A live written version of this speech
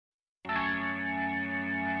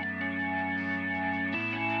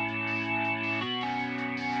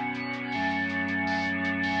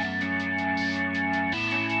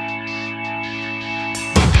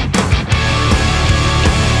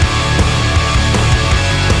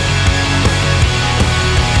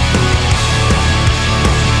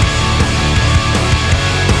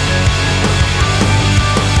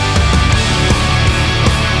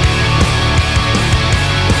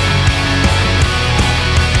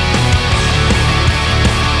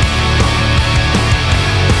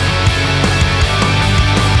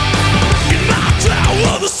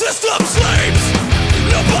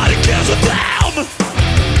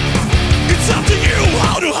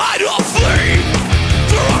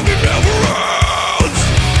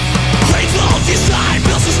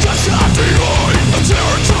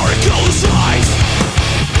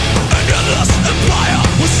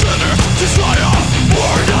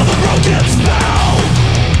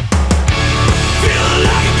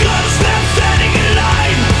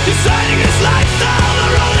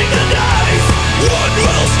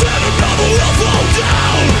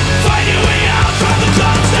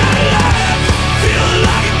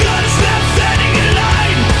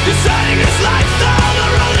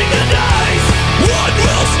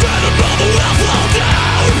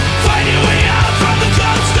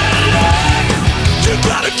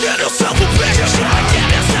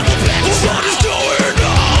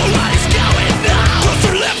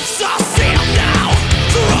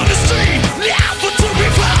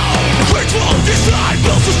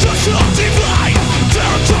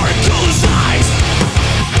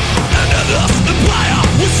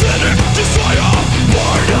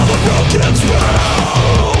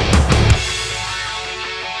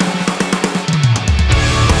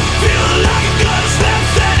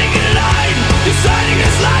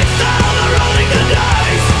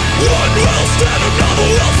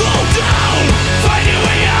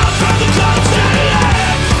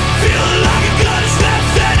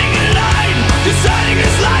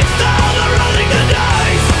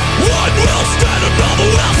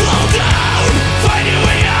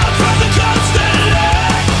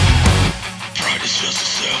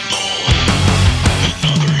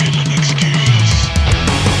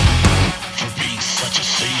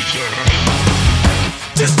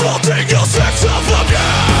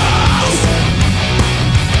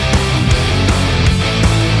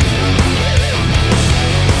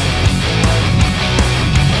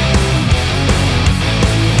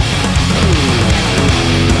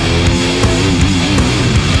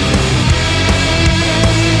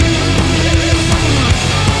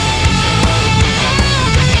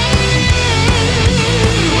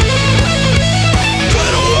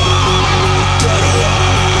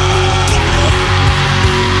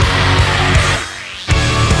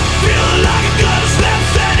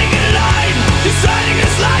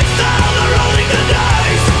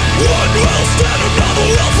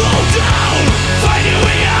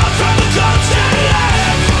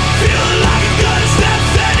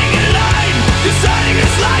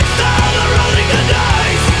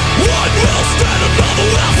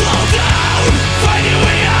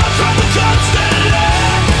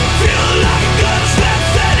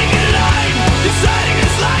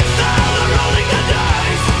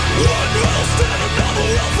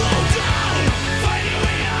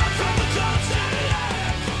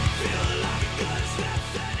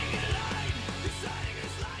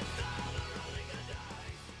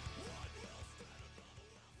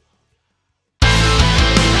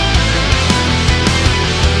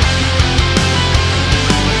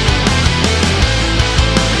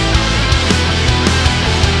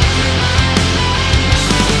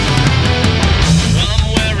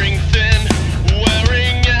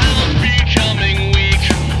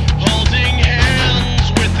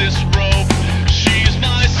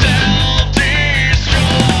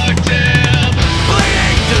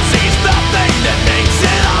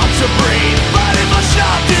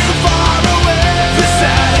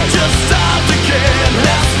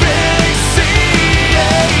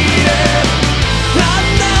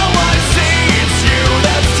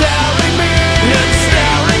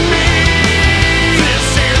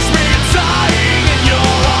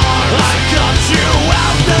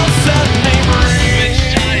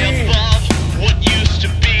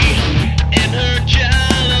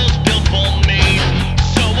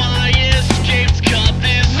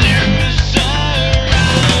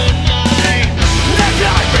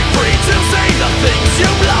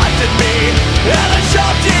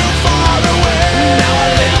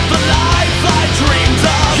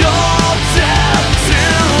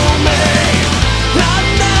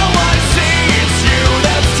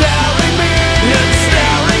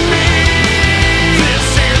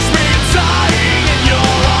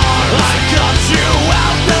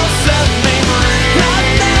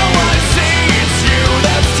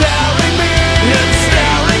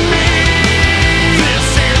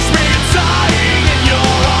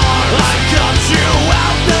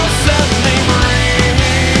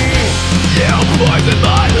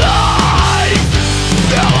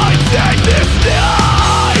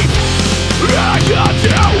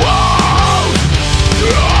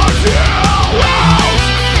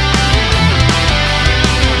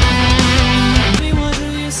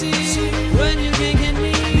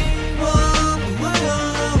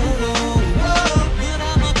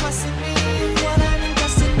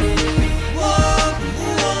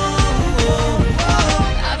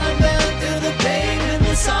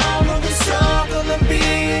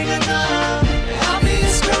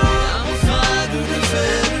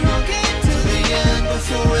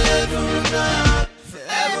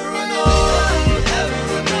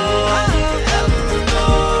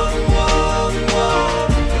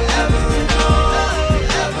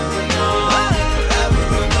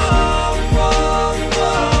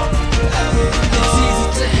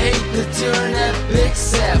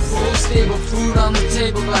accept full stable food on the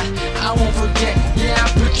table, but I won't forget. Yeah, I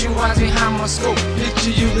put your eyes behind my scope.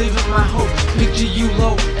 Picture you living my hope. Picture you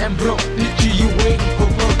low and broke. Picture you waiting for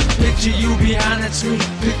broke. Picture you behind that screen.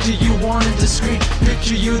 Picture you wanting to scream.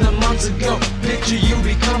 Picture you the months ago. Picture you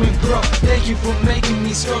becoming broke. Thank you for making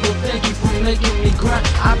me struggle. Thank you for making me grind.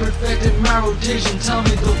 I perfected my rotation. Tell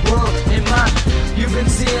me the world ain't mine. You've been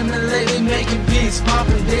seeing me lately, making beats,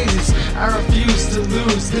 popping daisies. I refuse to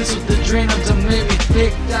lose. This was the drain up to make me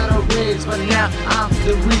kicked out of raids, but now I'm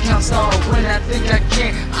the recount star. When I think I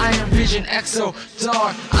can't, I envision exo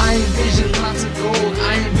dark. I envision lots of gold.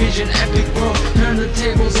 I envision epic growth. Turn the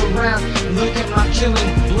tables around. Look at my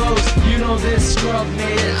killing blows. You know this scrub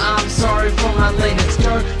made it. I'm sorry for my lateness.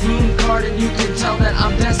 Dark moon card, and you can tell that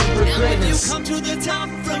I'm destined for greatness. You come to the top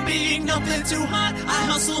from being nothing too hot. I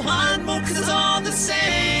hustle hard more 'cause it's all the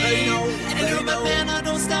same. And you're my man, I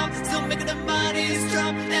don't stop. Still making the bodies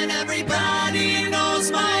drop, and everybody